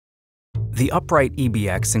The upright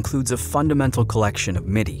EBX includes a fundamental collection of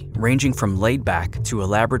MIDI ranging from laid-back to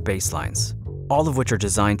elaborate bass lines, all of which are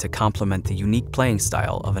designed to complement the unique playing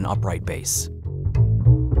style of an upright bass.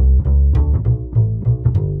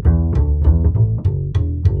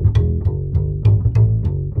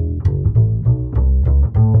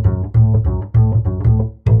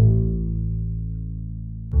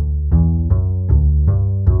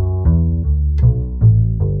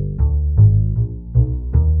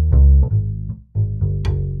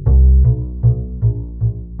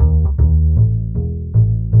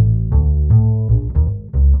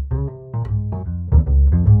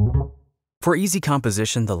 For easy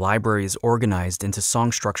composition, the library is organized into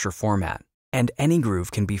song structure format, and any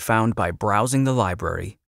groove can be found by browsing the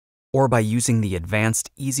library or by using the advanced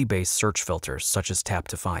EZbass search filters such as Tap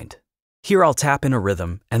to Find. Here I'll tap in a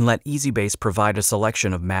rhythm and let EZbass provide a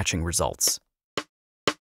selection of matching results.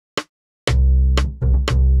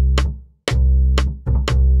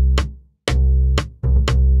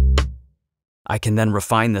 I can then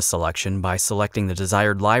refine this selection by selecting the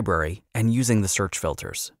desired library and using the search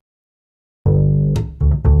filters.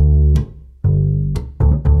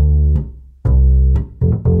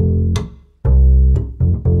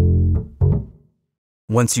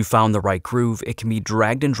 Once you've found the right groove, it can be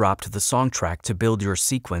dragged and dropped to the song track to build your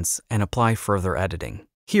sequence and apply further editing.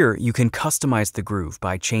 Here, you can customize the groove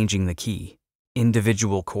by changing the key,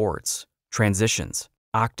 individual chords, transitions,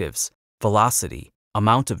 octaves, velocity,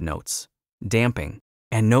 amount of notes, damping,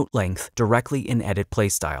 and note length directly in Edit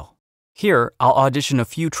Playstyle. Here, I'll audition a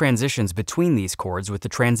few transitions between these chords with the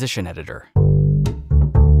transition editor.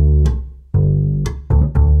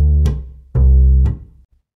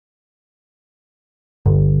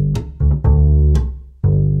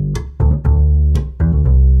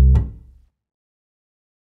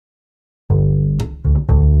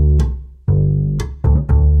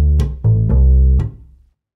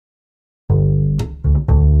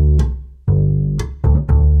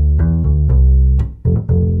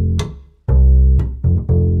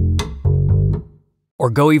 Or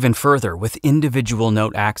go even further with individual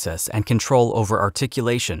note access and control over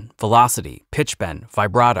articulation, velocity, pitch bend,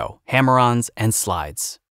 vibrato, hammer-ons, and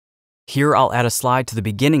slides. Here I'll add a slide to the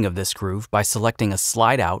beginning of this groove by selecting a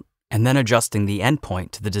slide out and then adjusting the endpoint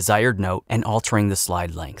to the desired note and altering the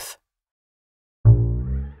slide length.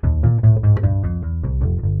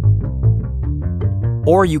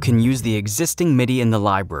 Or you can use the existing MIDI in the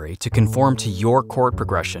library to conform to your chord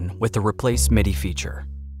progression with the Replace MIDI feature.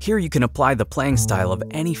 Here you can apply the playing style of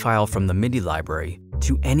any file from the MIDI library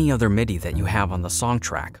to any other MIDI that you have on the song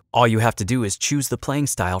track. All you have to do is choose the playing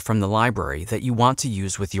style from the library that you want to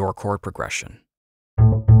use with your chord progression.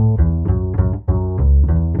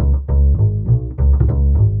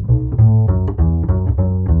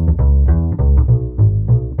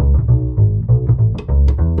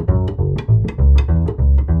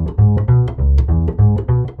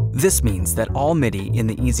 This means that all MIDI in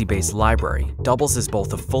the EZbass library doubles as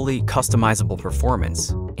both a fully customizable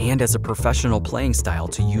performance and as a professional playing style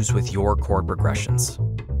to use with your chord progressions.